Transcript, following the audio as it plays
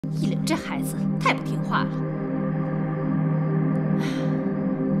一柳这孩子太不听话了，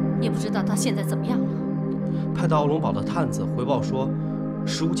也不知道他现在怎么样了。派到奥龙堡的探子回报说，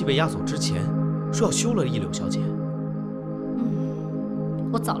石无忌被押走之前，说要休了一柳小姐。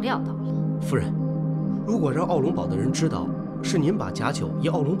我早料到了。夫人，如果让奥龙堡的人知道是您把假酒以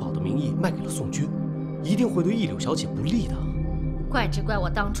奥龙堡的名义卖给了宋军，一定会对一柳小姐不利的。怪只怪我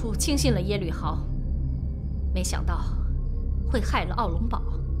当初轻信了耶律豪，没想到会害了奥龙堡。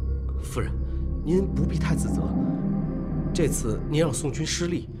夫人，您不必太自责。这次您让宋军失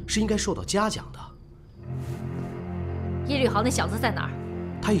利，是应该受到嘉奖的。耶律豪那小子在哪儿？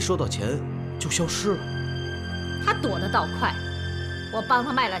他一收到钱就消失了。他躲得倒快，我帮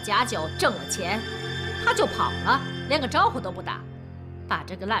他卖了假酒，挣了钱，他就跑了，连个招呼都不打，把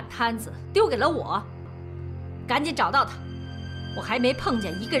这个烂摊子丢给了我。赶紧找到他，我还没碰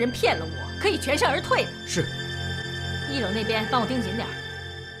见一个人骗了我，可以全身而退的。是。一柳那边帮我盯紧点，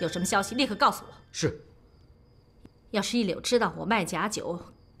有什么消息立刻告诉我。是。要是一柳知道我卖假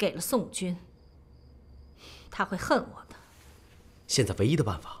酒给了宋军，他会恨我的。现在唯一的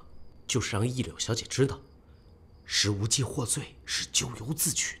办法，就是让一柳小姐知道，石无忌获罪是咎由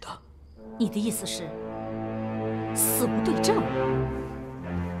自取的。你的意思是死无对证？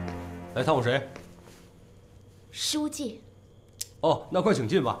来探望谁？石无忌。哦，那快请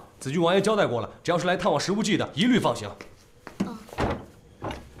进吧。子郡王爷交代过了，只要是来探望石无忌的，一律放行。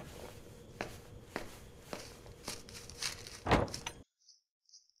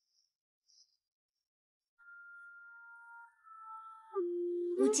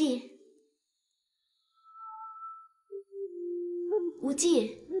无忌，无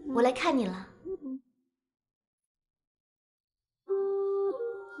忌，我来看你了。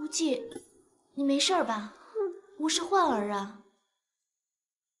无忌，你没事吧？我是幻儿啊。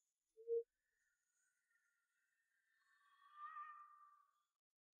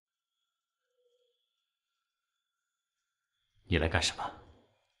你来干什么？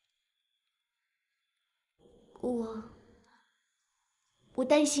我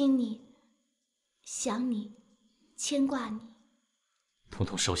担心你，想你，牵挂你。统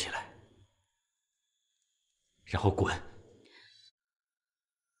统收起来，然后滚！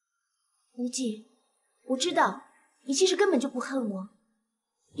无忌，我知道你其实根本就不恨我，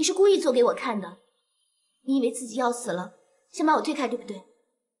你是故意做给我看的。你以为自己要死了，想把我推开，对不对？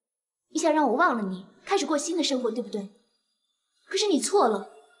你想让我忘了你，开始过新的生活，对不对？可是你错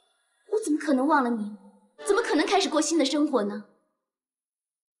了，我怎么可能忘了你？怎么可能开始过新的生活呢？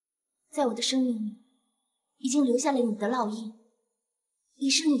在我的生命里，已经留下了你的烙印，一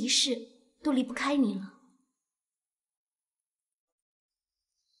生一世都离不开你了。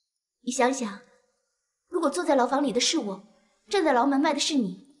你想想，如果坐在牢房里的是我，站在牢门外的是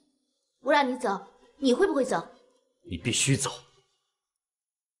你，我让你走，你会不会走？你必须走。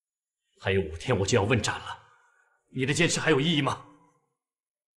还有5天我就要问斩了，你的坚持还有意义吗？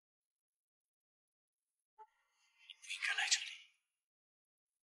你不应该来这里，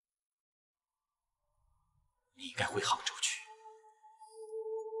你应该回杭州去。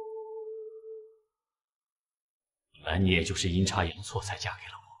本来你也就是阴差阳错才嫁给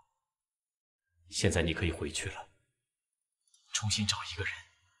了我，现在你可以回去了，重新找一个人，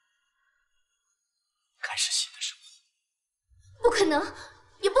开始新的生活。不可能，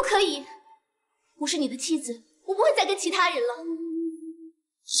也不可以。我是你的妻子，我不会再跟其他人了。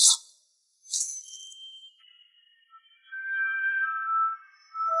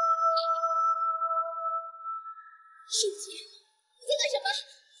书记，你在干什么？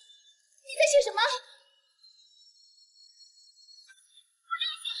你在写什么？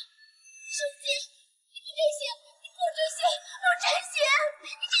书记，你不准写！你不准写！陆晨写！你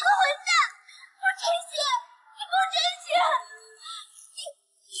这个混蛋！陆晨写！你不准写！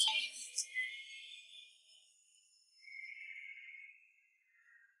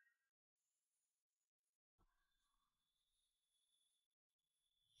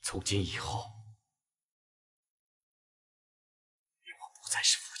从今以后，你我不再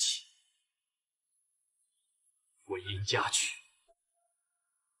是夫妻，婚姻家娶，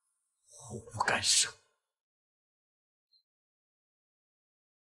互不干涉。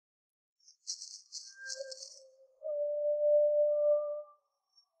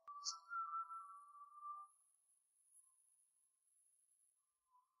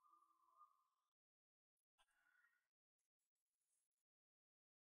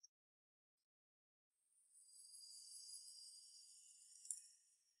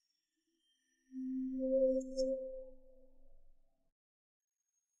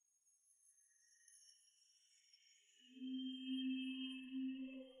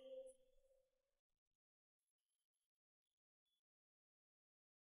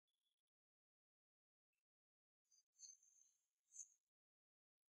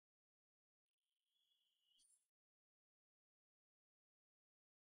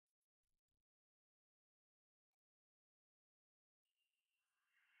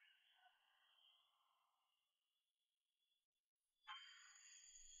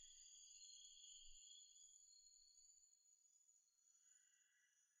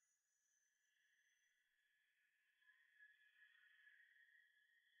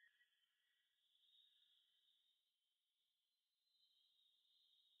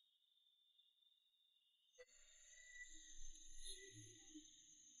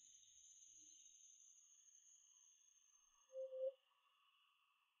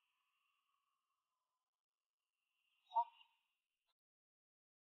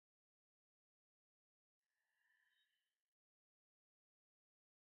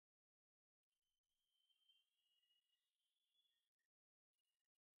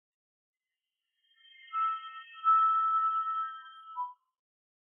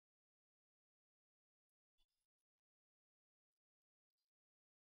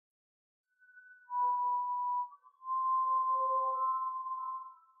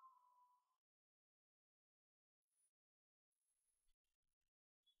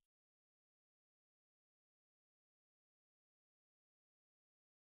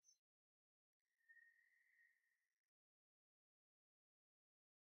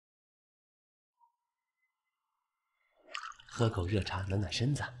喝口热茶暖暖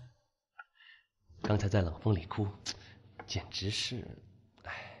身子。刚才在冷风里哭，简直是……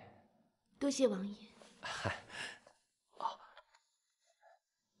哎，多谢王爷。哦，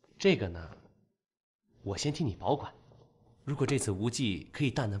这个呢，我先替你保管。如果这次无忌可以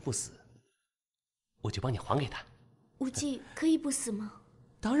大难不死，我就帮你还给他。无忌可以不死吗？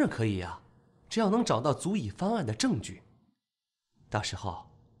当然可以呀，只要能找到足以翻案的证据。到时候，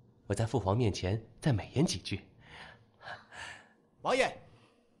我在父皇面前再美言几句。王爷，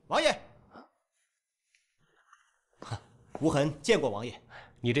王爷，无痕见过王爷。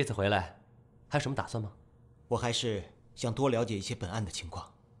你这次回来，还有什么打算吗？我还是想多了解一些本案的情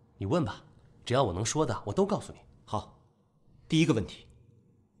况。你问吧，只要我能说的，我都告诉你。好，第一个问题，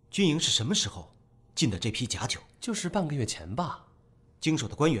军营是什么时候进的这批假酒？就是半个月前吧。经手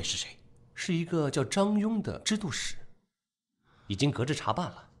的官员是谁？是一个叫张庸的支度使，已经革职查办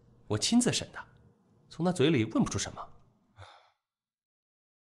了，我亲自审的，从他嘴里问不出什么。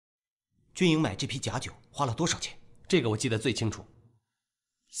军营买这批假酒花了多少钱？这个我记得最清楚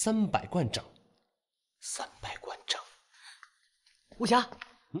，300贯整。300贯整。无暇，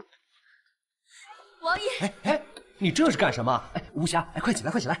王爷，哎，你这是干什么？哎，无暇，哎，快起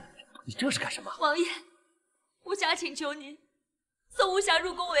来，快起来！你这是干什么？王爷，无暇请求您送无暇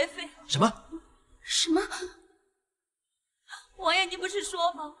入宫为妃。什么？什么？王爷，您不是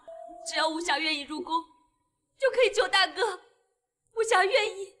说吗？只要无暇愿意入宫，就可以救大哥。无暇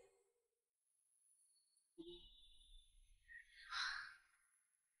愿意。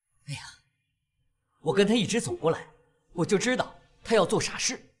哎呀，我跟他一直走过来，我就知道他要做傻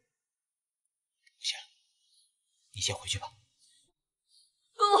事。行，你先回去吧。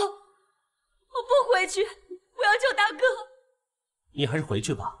不，我不回去，我要救大哥。你还是回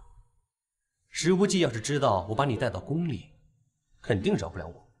去吧。石无忌要是知道我把你带到宫里，肯定饶不了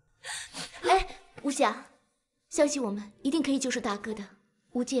我。哎，无暇，相信我们一定可以救出大哥的。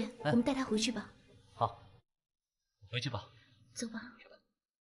无忌，我们带他回去吧。好，回去吧。走吧。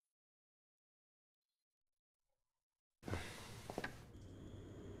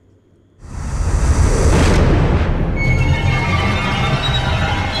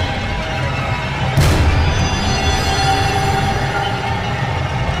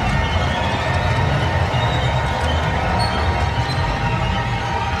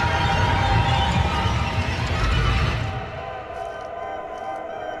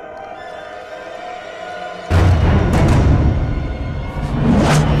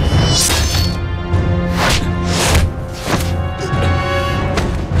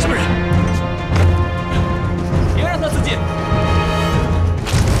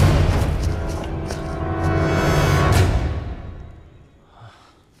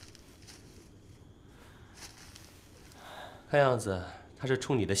看样子他是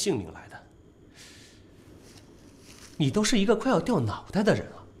冲你的性命来的。你都是一个快要掉脑袋的人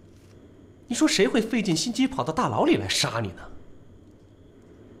了，你说谁会费尽心机跑到大牢里来杀你呢？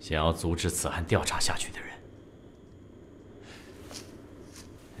想要阻止此案调查下去的人，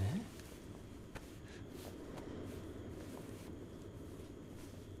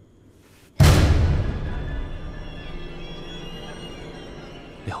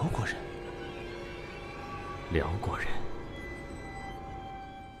辽国人。辽国人。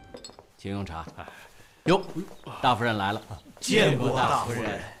请用茶。哟，大夫人来了。见过大夫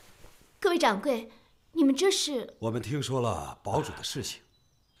人。各位掌柜，你们这是？我们听说了堡主的事情，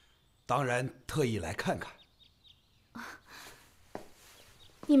当然特意来看看。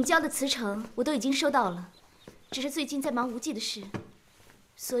你们交的辞呈我都已经收到了，只是最近在忙无忌的事，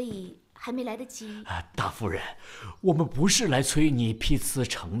所以还没来得及。大夫人，我们不是来催你批辞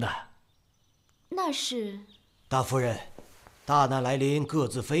呈的。那是。大夫人，大难来临各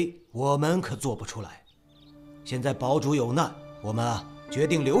自飞，我们可做不出来。现在堡主有难，我们决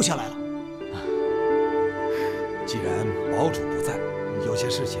定留下来了。既然堡主不在，有些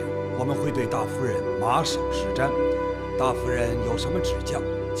事情我们会对大夫人马首是瞻。大夫人有什么指教，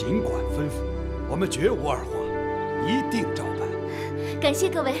尽管吩咐，我们绝无二话，一定照办。感谢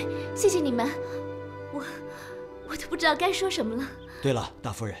各位，谢谢你们，我都不知道该说什么了。对了，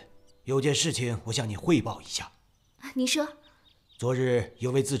大夫人，有件事情我向你汇报一下。您说。昨日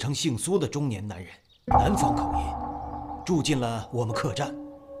有位自称姓苏的中年男人，南方口音，住进了我们客栈。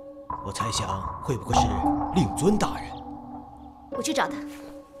我猜想会不会是令尊大人？我去找他。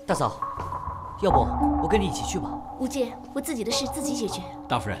大嫂，要不我跟你一起去吧？无忌，我自己的事自己解决。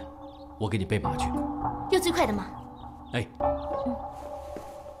大夫人，我给你备马去。要最快的马。哎。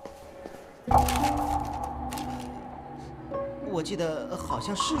我记得好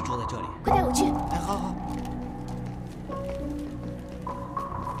像是住在这里。快带我去。哎，好好。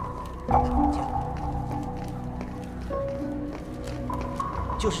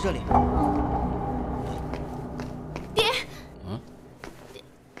就是这里。爹。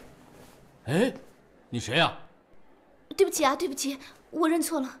哎，你谁呀？对不起啊，对不起，我认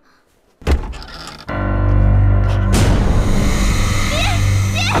错了。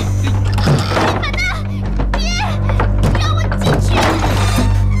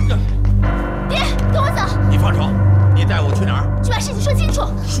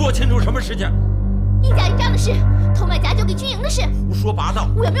说清楚什么事情？一假一仗的事，偷卖假酒给军营的事。胡说八道！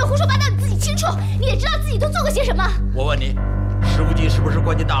我有没有胡说八道，你自己清楚。你也知道自己都做过些什么。我问你，石无忌是不是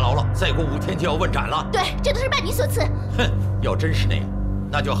关进大牢了？再过5天就要问斩了。对，这都是拜你所赐。哼，要真是那样，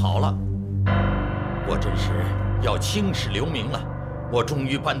那就好了。我真是要青史留名了。我终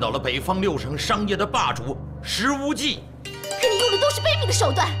于扳倒了北方6省商业的霸主石无忌。可你用的都是卑鄙的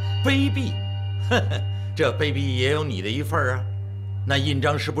手段。卑鄙？呵呵，这卑鄙也有你的一份啊。那印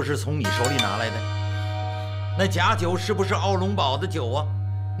章是不是从你手里拿来的？那假酒是不是奥龙堡的酒啊？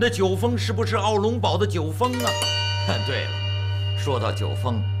那酒封是不是奥龙堡的酒封啊？对了，说到酒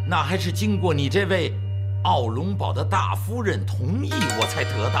封，那还是经过你这位奥龙堡的大夫人同意我才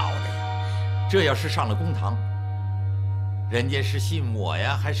得到的呀。这要是上了公堂，人家是信我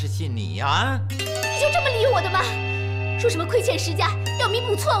呀，还是信你呀？你就这么理我的吗？说什么亏欠石家，要弥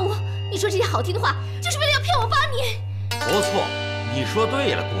补错误，你说这些好听的话，就是为了要骗我帮你。不错。你说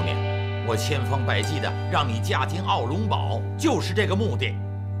对了，姑娘，我千方百计的让你嫁进奥龙堡，就是这个目的。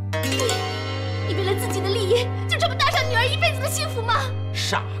你为了自己的利益，就这么搭上女儿一辈子的幸福吗？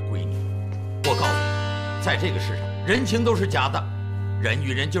傻闺女，我告诉你，在这个世上，人情都是假的，人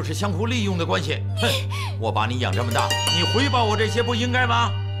与人就是相互利用的关系。哼，我把你养这么大，你回报我这些不应该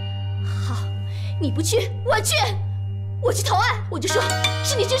吗？好，你不去，我去，我去投案，我就说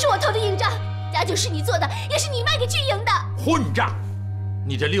是你支持我投的印章，假酒是你做的，也是你卖给军营的。混账！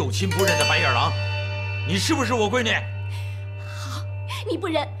你这六亲不认的白眼狼，你是不是我闺女？好，你不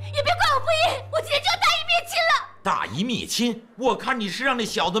认也别怪我不义，我今天就要大义灭亲了。大义灭亲？我看你是让那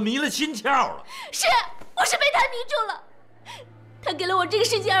小子迷了心窍了。是，我是被他迷住了。他给了我这个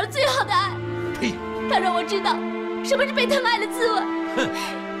世界上最好的爱。呸！他让我知道什么是被疼爱的滋味。哼！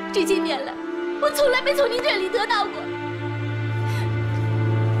这些年来，我从来没从你这里得到过。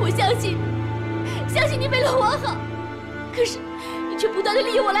我相信你为了我好。可是，你却不断的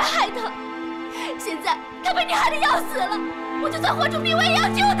利用我来害他。现在他被你害得要死了，我就算豁出命，我也要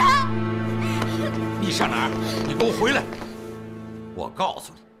救他。你上哪儿？你给我回来！我告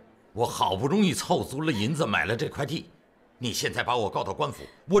诉你，我好不容易凑足了银子买了这块地，你现在把我告到官府，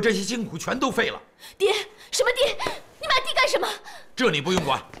我这些辛苦全都废了。爹，什么爹？你买地干什么？这你不用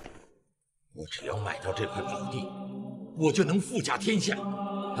管。我只要买到这块宝地，我就能富甲天下。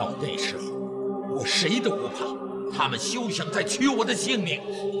到那时候，我谁都不怕。他们休想再取我的性命！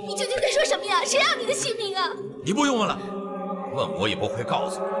你究竟在说什么呀？谁要你的性命啊？你不用问了，问我也不会告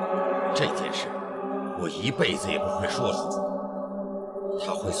诉你。这件事，我一辈子也不会说出。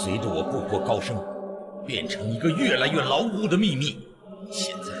它会随着我步步高升，变成一个越来越牢固的秘密。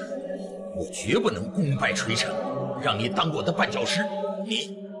现在，我绝不能功败垂成，让你当我的绊脚石。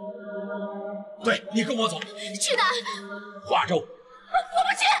你跟我走。去哪儿？华州。我不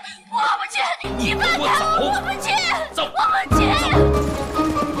去，我不去！你放开我！我不去！走！我不去！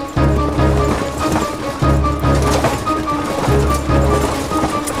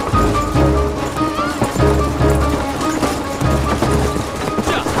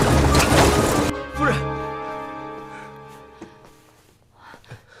夫人，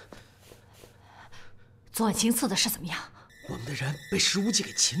昨晚行刺的事怎么样？我们的人被石无忌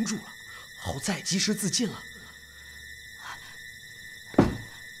给擒住了，好在及时自尽了。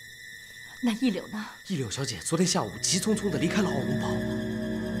那一柳呢？一柳小姐昨天下午急匆匆地离开了奥龙堡，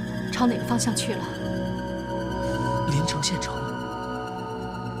朝哪个方向去了？连城县城。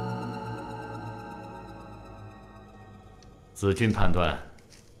子君判断，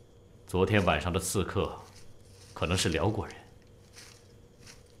昨天晚上的刺客可能是辽国人，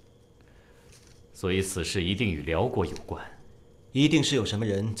所以此事一定与辽国有关。一定是有什么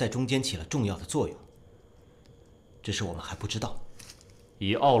人在中间起了重要的作用，只是我们还不知道。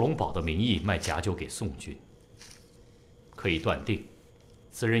以奥龙堡的名义卖假酒给宋军，可以断定，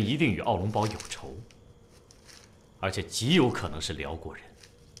此人一定与奥龙堡有仇，而且极有可能是辽国人。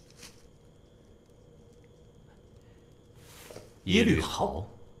耶律豪，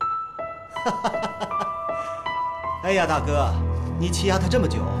哎呀，大哥，你欺压他这么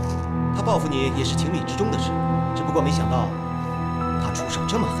久，他报复你也是情理之中的事，只不过没想到他出手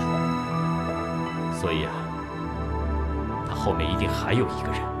这么狠。所以啊，他后面一定还有一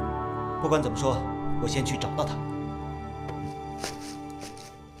个人。不管怎么说，我先去找到他。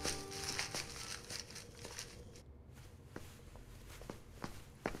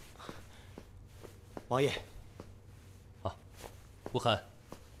王爷。啊，无痕，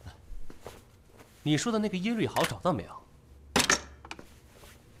你说的那个耶律豪找到没有？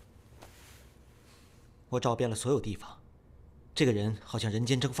我找遍了所有地方，这个人好像人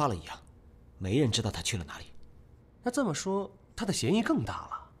间蒸发了一样，没人知道他去了哪里。那这么说，他的嫌疑更大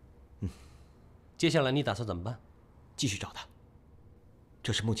了。接下来你打算怎么办？继续找他，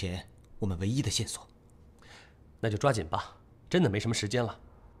这是目前我们唯一的线索。那就抓紧吧，真的没什么时间了。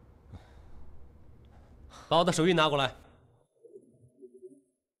把我的手谕拿过来。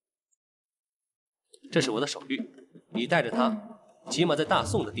这是我的手谕，你带着它，起码在大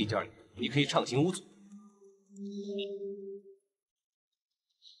宋的地界里，你可以畅行无阻。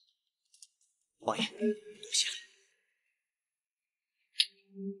王爷，留下来。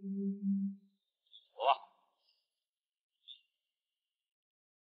走吧。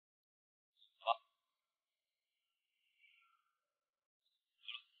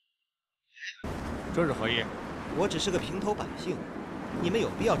这是何意？我只是个平头百姓，你们有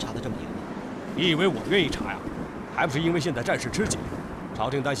必要查得这么严吗？你以为我愿意查呀？还不是因为现在战事吃紧，朝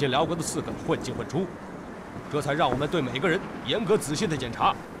廷担心辽国的刺客混进混出，这才让我们对每个人严格仔细的检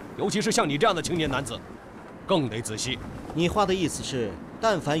查，尤其是像你这样的青年男子，更得仔细。你话的意思是，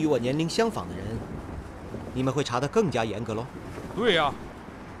但凡与我年龄相仿的人，你们会查得更加严格喽？对呀。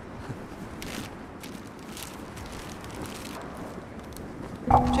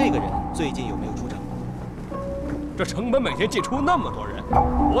这个人最近有没有出城？这城门每天进出那么多人，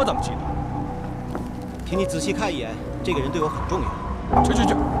我怎么记得？请你仔细看一眼，这个人对我很重要。去，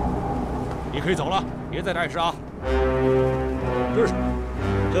你可以走了，别再碍事啊。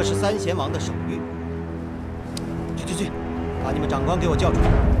这是三贤王的手谕。去，把你们长官给我叫出来。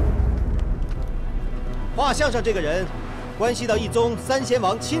画像上这个人，关系到一宗三贤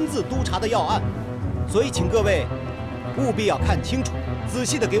王亲自督查的要案，所以请各位务必要看清楚，仔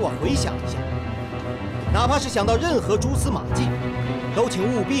细的给我回想一下。哪怕是想到任何蛛丝马迹，都请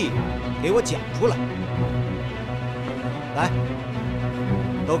务必给我讲出来。来，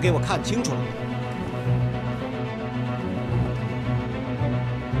都给我看清楚了。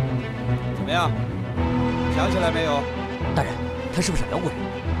怎么样？想起来没有？大人，他是不是辽国人？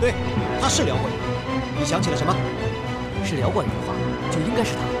对，他是辽国人。你想起了什么？是辽国人的话，就应该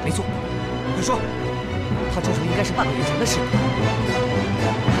是他，没错。快说。他出城应该是半个月前的事。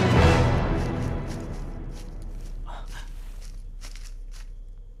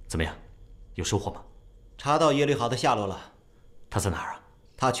怎么样，有收获吗？查到耶律豪的下落了。他在哪儿啊？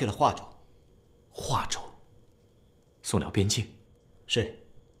他去了华州。华州？宋辽边境？是，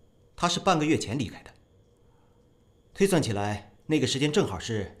他是半个月前离开的。推算起来，那个时间正好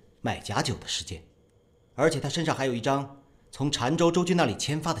是卖假酒的时间，而且他身上还有一张从澶州周军那里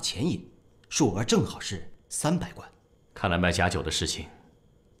签发的钱银，数额正好是300贯。看来卖假酒的事情，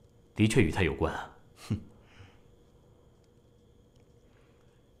的确与他有关啊。哼，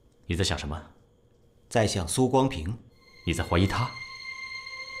你在想什么？在想苏光平。你在怀疑他？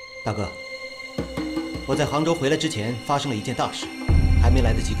大哥，我在杭州回来之前发生了一件大事，还没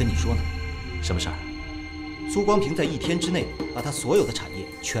来得及跟你说呢。什么事儿？苏光平在1天之内把他所有的产业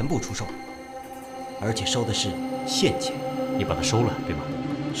全部出售，而且收的是现钱。你把他收了，对吗？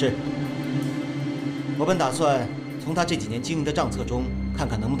是。我本打算从他这几年经营的账册中看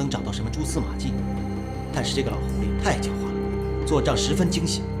看能不能找到什么蛛丝马迹，但是这个老狐狸太狡猾了，做账十分精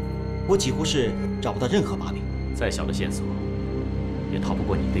细，我几乎是找不到任何把柄。再小的线索，也逃不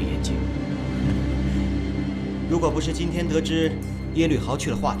过你的眼睛。如果不是今天得知耶律豪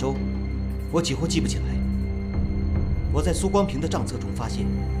去了华州，我几乎记不起来。我在苏光平的账册中发现，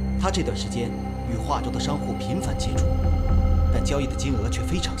他这段时间与华州的商户频繁接触，但交易的金额却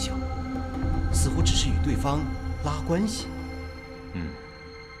非常小，似乎只是与对方拉关系。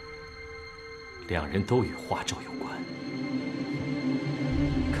两人都与华州有关，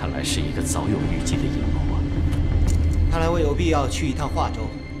看来是一个早有预计的阴谋啊！看来我有必要去一趟华州，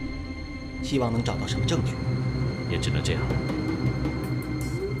希望能找到什么证据。也只能这样了，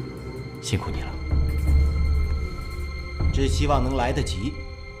辛苦你了。只希望能来得及。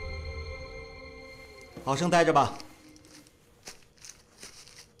好生待着吧。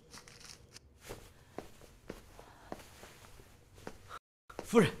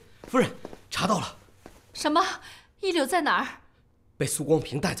夫人，查到了。什么？一柳在哪儿？被苏光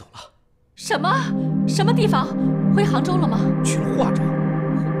平带走了。什么地方？回杭州了吗？去了华州。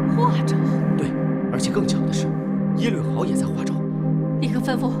华州？对，而且更巧的是，耶律豪也在华州。立刻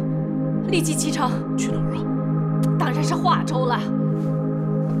吩咐，立即启程。去哪儿啊？当然是华州了。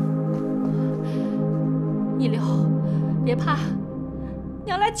一柳，别怕，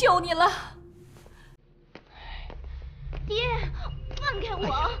娘来救你了。爹，放开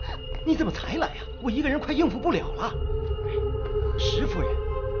我！你怎么才来呀？我一个人快应付不了了。石夫人，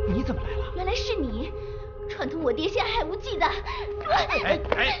你怎么来了？原来是你，串通我爹陷害无忌的。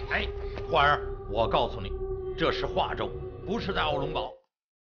花儿，我告诉你，这是华州，不是在奥龙堡。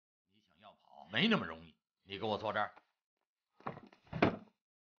你想要跑，没那么容易。你给我坐这儿。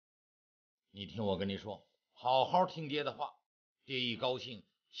你听我跟你说，好好听爹的话。爹一高兴，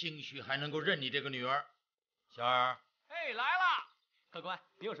兴许还能够认你这个女儿。小儿，哎，来了。客官，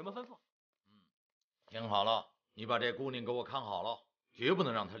你有什么吩咐？听好了，你把这姑娘给我看好了，绝不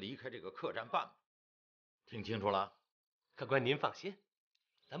能让她离开这个客栈半步。听清楚了？客官您放心，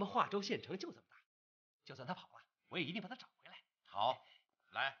咱们华州县城就这么大，就算她跑了，我也一定把她找回来。好，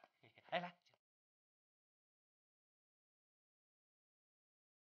来，来。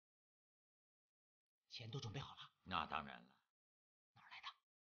钱都准备好了？那当然了。哪儿来的？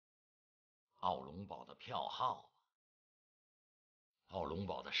奥龙堡的票号，奥龙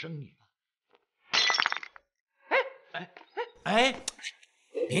堡的声誉。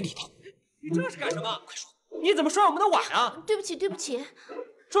别理他。你这是干什么？快说！你怎么摔我们的碗啊？对不起，对不起。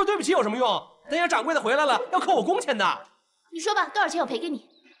说对不起有什么用？等下掌柜的回来了，要扣我工钱的。你说吧，多少钱我赔给你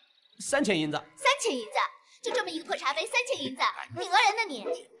？3000银子。3000银子，就这么一个破茶杯，3000银子，你讹人呢你？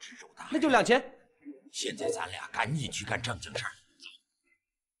那就2000。现在咱俩赶紧去干正经事儿。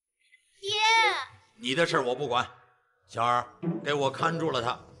爹，你的事我不管，小二，给我看住了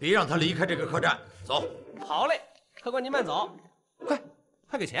他，别让他离开这个客栈。走。好嘞，客官您慢走。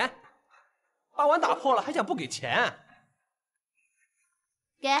快给钱！把碗打破了还想不给钱？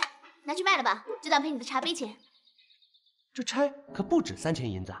给，拿去卖了吧，就当赔你的茶杯钱。这差可不止3000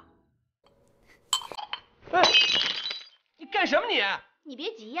银子啊！哎，你干什么你？你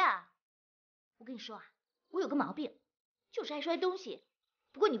别急呀。我跟你说啊，我有个毛病，就是爱摔东西。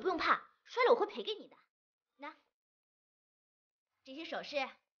不过你不用怕，摔了我会赔给你的。那这些首饰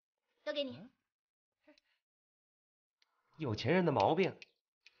都给你。有钱人的毛病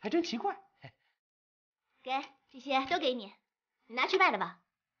还真奇怪。给，这些都给你，你拿去卖了吧。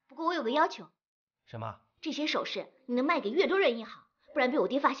不过我有个要求。什么？这些首饰你能卖给越多人越好，不然被我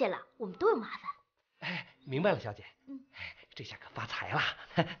爹发现了，我们都有麻烦。哎，明白了，小姐。这下可发财了。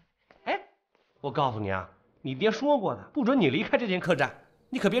哎，我告诉你啊，你爹说过的，不准你离开这间客栈，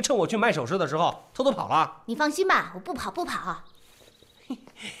你可别趁我去卖首饰的时候偷偷跑了。你放心吧，我不跑。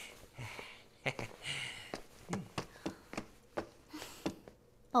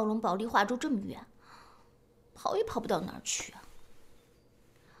奥龙堡离华州这么远，跑也跑不到哪儿去啊。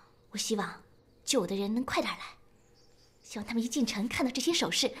我希望救我的人能快点来，希望他们一进城看到这些首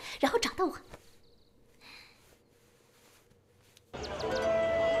饰，然后找到我。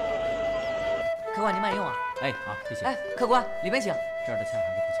客官您慢用啊。哎，好，谢谢。哎，客官里面请。这儿的菜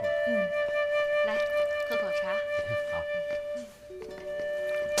还是不错。来喝口茶。好。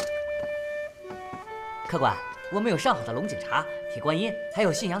客官，我们有上好的龙井茶、铁观音，还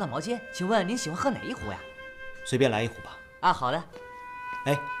有信阳的毛尖，请问您喜欢喝哪一壶呀？随便来一壶吧。啊，好的。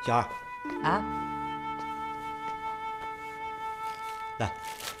哎，小二。啊。来，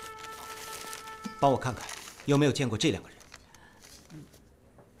帮我看看有没有见过这两个人。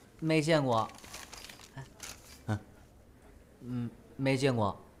没见过。没见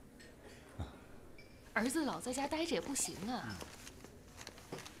过。儿子老在家待着也不行啊，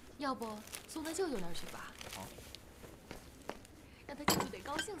要不送他舅舅那儿去吧？让他舅舅得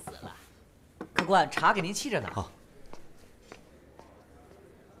高兴死了。客官，茶给您沏着呢。好。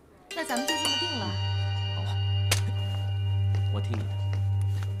那咱们就这么定了。好，我听你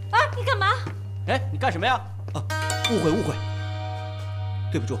啊，的。你干嘛？哎，你干什么呀？啊，误会，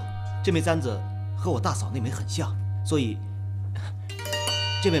对不住，这枚簪子和我大嫂那枚很像，所以，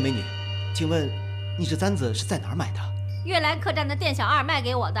这位美女，请问你这簪子是在哪儿买的？悦来客栈的店小二卖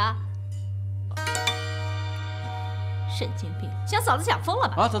给我的。神经病，想嫂子想疯了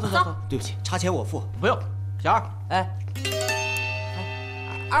吧？啊，走。对不起，茶钱我付。不用，小二。哎，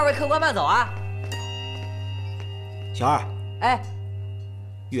二位客官慢走啊。小二。哎。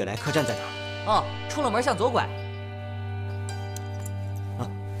悦来客栈在哪儿？哦，出了门向左拐。啊。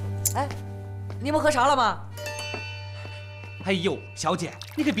哎，你们喝茶了吗？哎呦，小姐，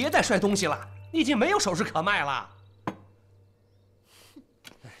你可别再摔东西了，你已经没有首饰可卖了。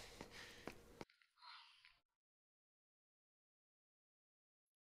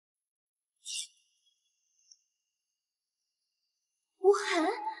无痕，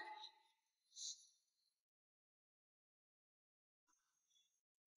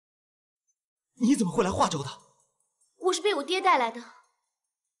你怎么会来华州的？我是被我爹带来的。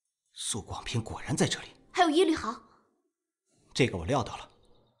苏广平果然在这里，还有耶律豪。这个我料到了。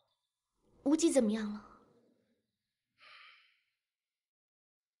无忌怎么样了？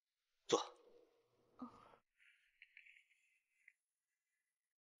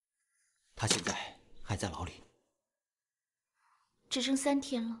他现在还在牢里，只剩3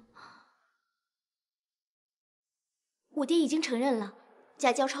天了。我爹已经承认了，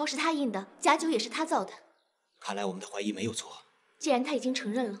假交钞是他印的，假酒也是他造的。看来我们的怀疑没有错。既然他已经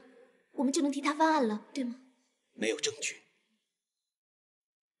承认了，我们就能替他翻案了，对吗？没有证据，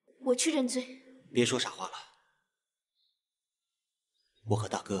我去认罪。别说傻话了。我和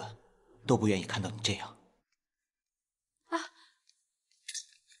大哥都不愿意看到你这样。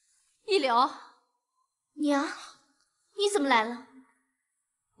一柳，娘，你怎么来了？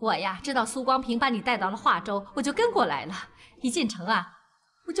我呀，知道苏光平把你带到了华州，我就跟过来了。一进城啊，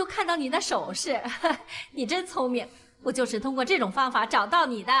我就看到你那首饰，你真聪明。我就是通过这种方法找到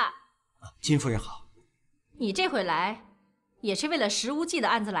你的。金夫人好。你这回来，也是为了石无忌的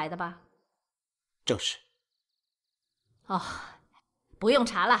案子来的吧？正是。哦，不用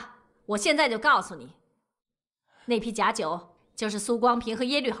查了，我现在就告诉你，那批假酒就是苏光平和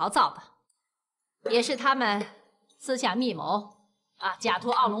耶律豪造的，也是他们私下密谋啊，假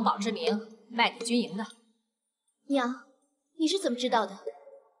托傲龙堡之名卖给军营的。娘，你是怎么知道的？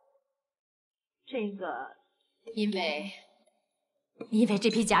这个，因为这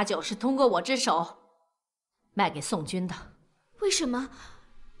批假酒是通过我之手卖给宋军的。为什么？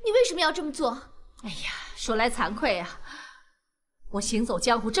你为什么要这么做？哎呀，说来惭愧啊，我行走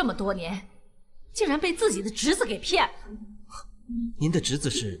江湖这么多年，竟然被自己的侄子给骗了。您的侄子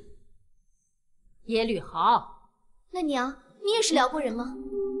是耶律豪。那娘，你也是辽国人吗？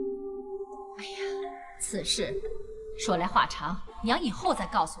哎呀，此事说来话长，娘以后再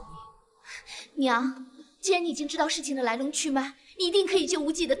告诉你。娘，既然你已经知道事情的来龙去脉，你一定可以救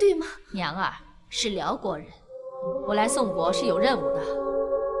无忌的，对吗？娘儿是辽国人，我来宋国是有任务的，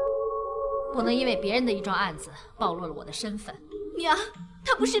不能因为别人的一桩案子暴露了我的身份。娘，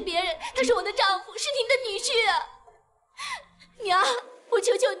他不是别人，他是我的丈夫，是您的女婿啊！娘，我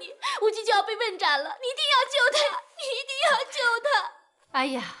求求你，无忌就要被问斩了，你一定要救他，你一定要救他！哎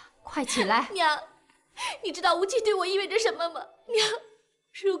呀，快起来！娘，你知道无忌对我意味着什么吗？娘，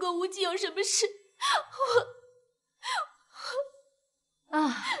如果无忌有什么事，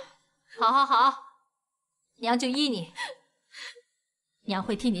好好好，娘就依你，娘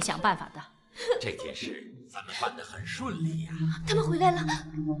会替你想办法的。这件事咱们办得很顺利呀。他们回来了。亏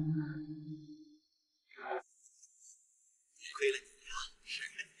了你啊！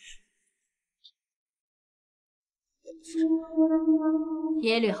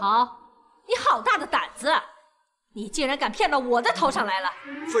耶律豪，你好大的胆子！你竟然敢骗到我的头上来了！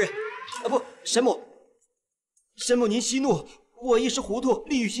夫人，不，神母，神母您息怒，我一时糊涂，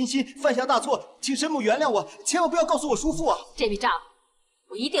利欲熏心，犯下大错，请神母原谅我，千万不要告诉我叔父啊！这笔账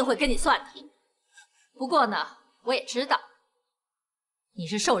我一定会跟你算的。不过呢，我也知道你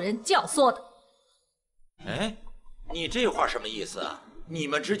是受人教唆的。哎，你这话什么意思啊？你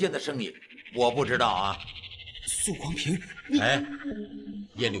们之间的生意我不知道啊。苏光平，哎，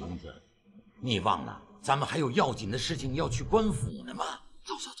耶律公子，你忘了咱们还有要紧的事情要去官府呢吗？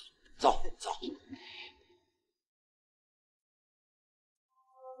走走走走走。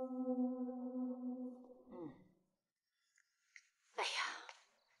哎呀，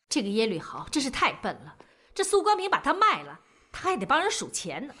这个耶律豪真是太笨了，这苏光明把他卖了，他还得帮人数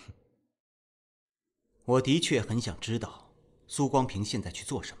钱呢。我的确很想知道苏光平现在去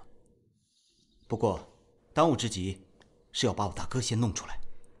做什么，不过当务之急是要把我大哥先弄出来。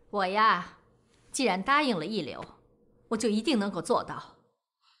我呀，既然答应了一柳，我就一定能够做到。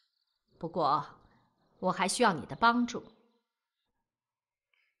不过我还需要你的帮助。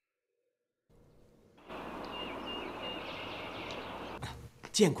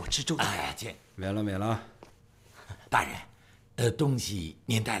见过知州大人。哎，见免了免了。大人，东西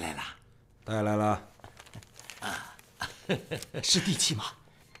您带来了？带来了。是地契吗？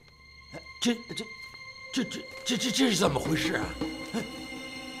这是怎么回事啊？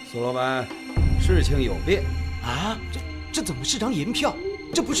苏老板，事情有变啊！这怎么是张银票？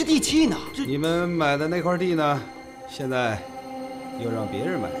这不是地契呢？你们买的那块地呢？现在又让别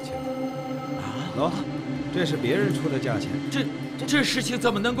人买去了。喏，这是别人出的价钱。这事情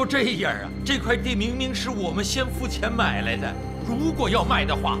怎么能够这样啊？这块地明明是我们先付钱买来的，如果要卖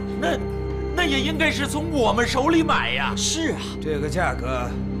的话，那也应该是从我们手里买呀。是啊，这个价格，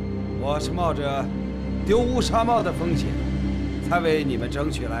我是冒着丢乌纱帽的风险，才为你们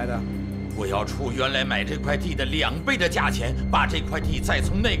争取来的。我要出原来买这块地的2倍的价钱，把这块地再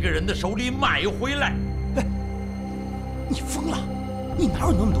从那个人的手里买回来。你疯了？你哪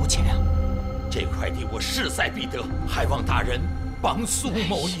有那么多钱呀？这块地我势在必得，还望大人帮苏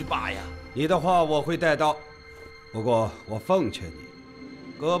某一把呀！你的话我会带到，不过我奉劝你，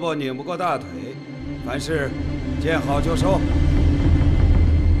胳膊拧不过大腿，凡事见好就收。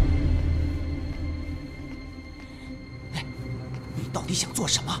底想做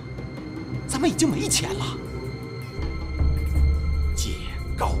什么？咱们已经没钱了。借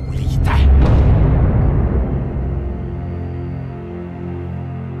高利贷。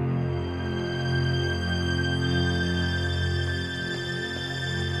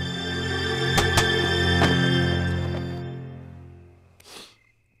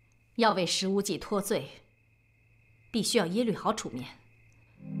要为石无忌脱罪，必须要耶律豪出面。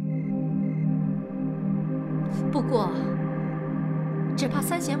不过，只怕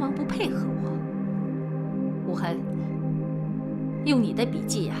三贤王不配合我。无痕，用你的笔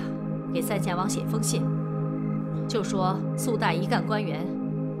记呀，给三贤王写封信，就说速带一干官员，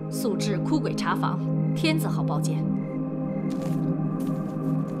速至枯鬼茶房，天字号包间。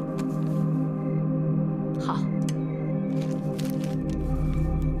好。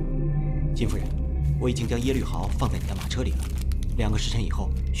 金夫人，我已经将耶律豪放在你的马车里了。2个时辰以后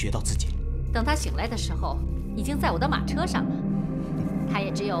学到自检。等他醒来的时候，已经在我的马车上了。他也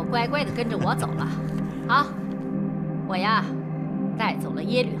只有乖乖地跟着我走了。好，我呀，带走了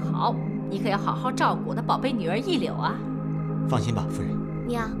耶律豪，你可要好好照顾我的宝贝女儿意柳啊。放心吧，夫人。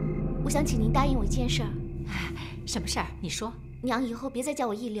娘，我想请您答应我一件事儿。什么事儿？你说。娘，以后别再叫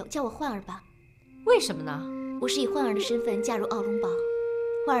我意柳，叫我幻儿吧。为什么呢？我是以幻儿的身份嫁入奥龙堡。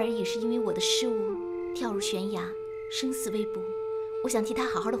 幻儿也是因为我的失误跳入悬崖，生死未卜。我想替她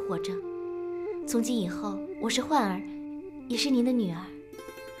好好的活着。从今以后，我是幻儿，也是您的女儿。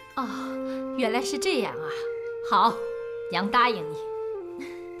哦，原来是这样啊！好，娘答应你。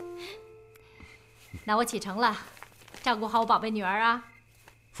那我启程了，照顾好我宝贝女儿啊。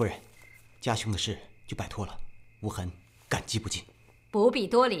夫人，家兄的事就拜托了，无痕感激不尽。不必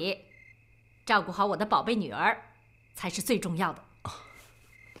多礼，照顾好我的宝贝女儿才是最重要的。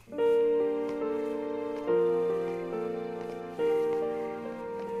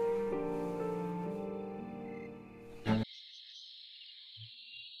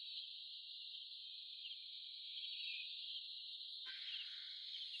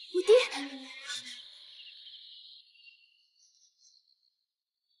 我爹，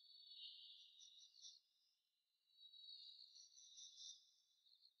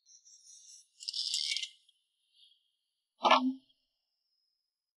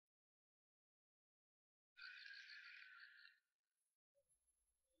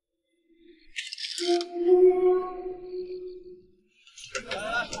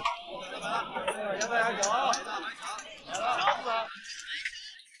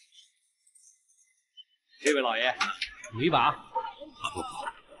这位老爷，赌一把。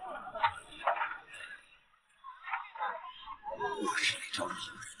我是来找你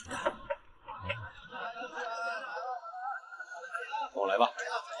的。跟我来吧。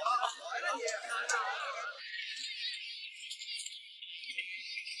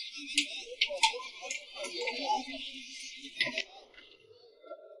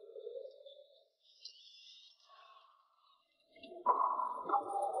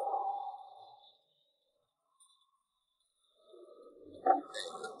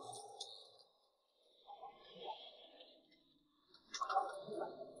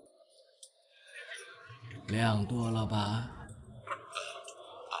亮多了吧？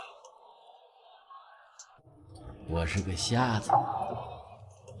我是个瞎子，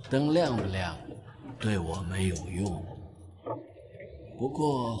灯亮不亮对我没有用。不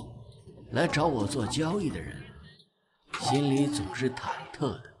过，来找我做交易的人，心里总是忐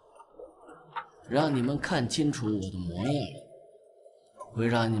忑的。让你们看清楚我的模样，会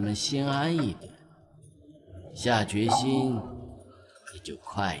让你们心安一点，下决心也就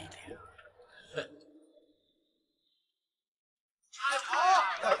快一点。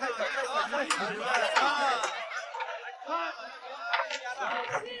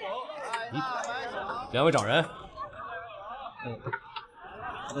 两位找人？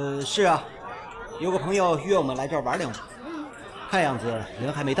是啊，有个朋友约我们来这儿玩2场，看样子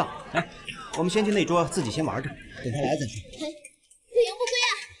人还没到。来，我们先去那桌自己先玩着，等他来再说。有赢不归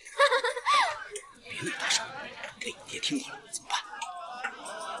啊！别那么大声，给你爹听过了怎么办？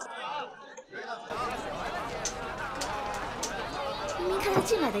明明看他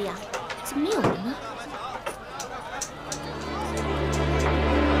进来的呀，怎么没有人呢？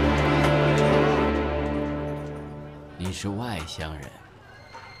 你是外乡人，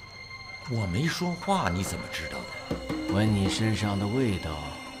我没说话，你怎么知道的？闻你身上的味道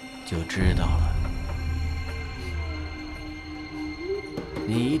就知道了。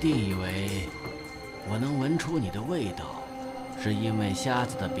你一定以为我能闻出你的味道，是因为瞎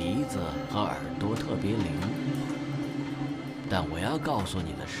子的鼻子和耳朵特别灵。但我要告诉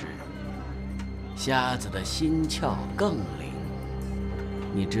你的是，瞎子的心窍更灵。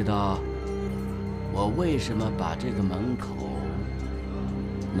你知道？ 我为什么把这个门口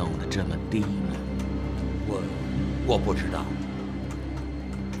弄得这么低呢？我不知道。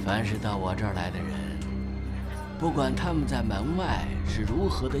凡是到我这儿来的人，不管他们在门外是如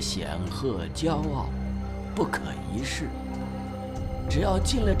何的显赫、骄傲、不可一世，只要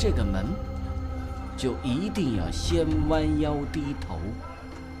进了这个门，就一定要先弯腰低头。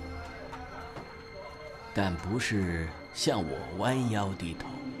但不是向我弯腰低头，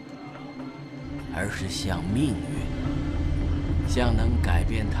而是向命运，向能改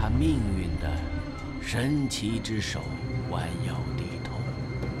变他命运的神奇之手弯腰低头。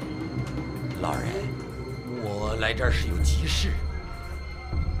老人，我来这儿是有急事。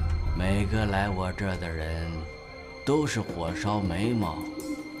每个来我这儿的人，都是火烧眉毛、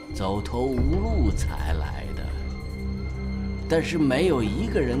走投无路才来的，但是没有一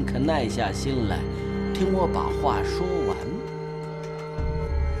个人肯耐下心来听我把话说完。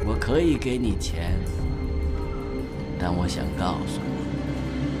我可以给你钱，但我想告诉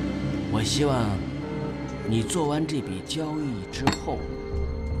你，我希望你做完这笔交易之后，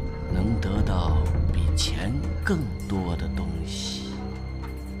能得到比钱更多的东西。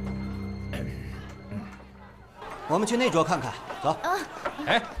我们去那桌看看，走。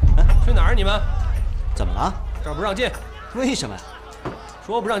哎，去哪儿你们？怎么了？这儿不让进。为什么呀？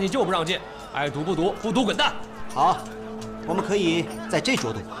说不让进就不让进，爱赌不赌，不赌滚蛋。好，我们可以在这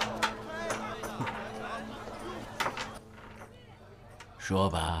桌赌。说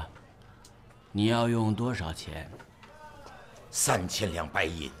吧，你要用多少钱？3000两白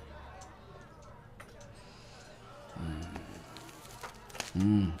银。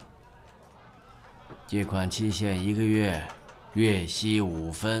借款期限1个月，月息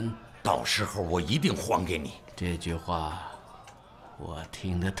5分。到时候我一定还给你。这句话我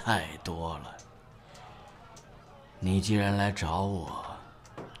听得太多了。你既然来找我，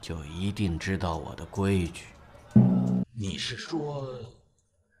就一定知道我的规矩。你是说？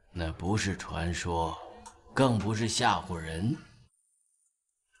那不是传说，更不是吓唬人。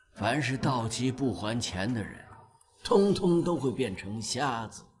凡是到期不还钱的人，通通都会变成瞎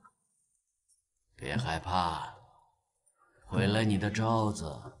子。别害怕，毁了你的招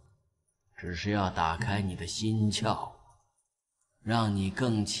子，只是要打开你的心窍，让你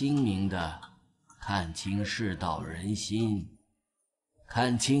更清明地看清世道人心，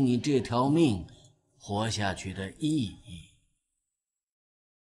看清你这条命活下去的意义。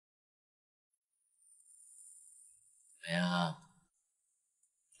怎么样？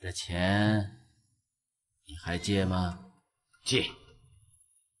这钱你还借吗？借。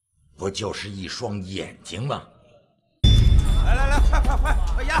不就是一双眼睛吗？来，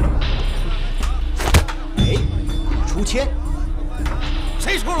快押！哎，出千。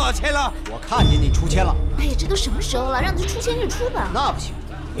谁出了千了？我看见你出千了。哎呀，这都什么时候了，让他出千就出吧。那不行，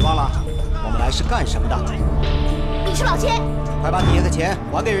你忘了我们来是干什么的？你是老千，快把底下的钱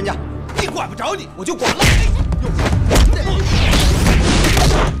还给人家。你管不着你，我就管了。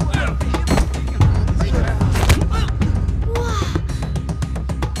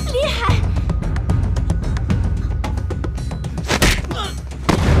厉害！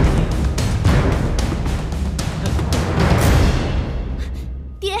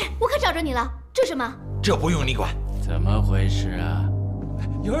爹，我可找着你了，这什么？这不用你管。怎么回事啊？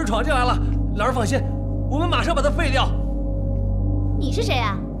有人闯进来了，老人放心，我们马上把他废掉。你是谁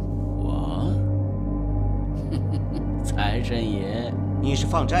啊？我，财神爷。你是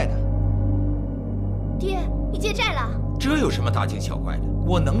放债的。爹，你借债了？这有什么大惊小怪的？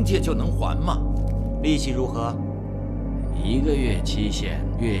我能借就能还吗？利息如何？1个月期限，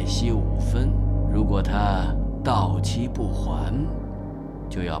月息5分。如果他到期不还，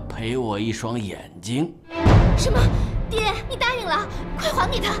就要赔我一双眼睛。什么？爹，你答应了，快还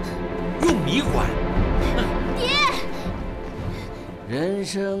给他！用你管？爹！人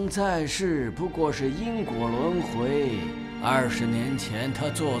生在世不过是因果轮回。20年前他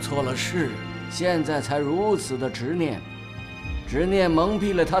做错了事，现在才如此的执念，执念蒙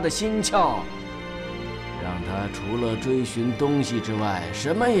蔽了他的心窍，让他除了追寻东西之外，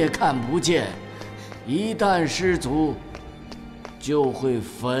什么也看不见。一旦失足，就会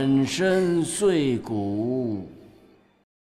粉身碎骨。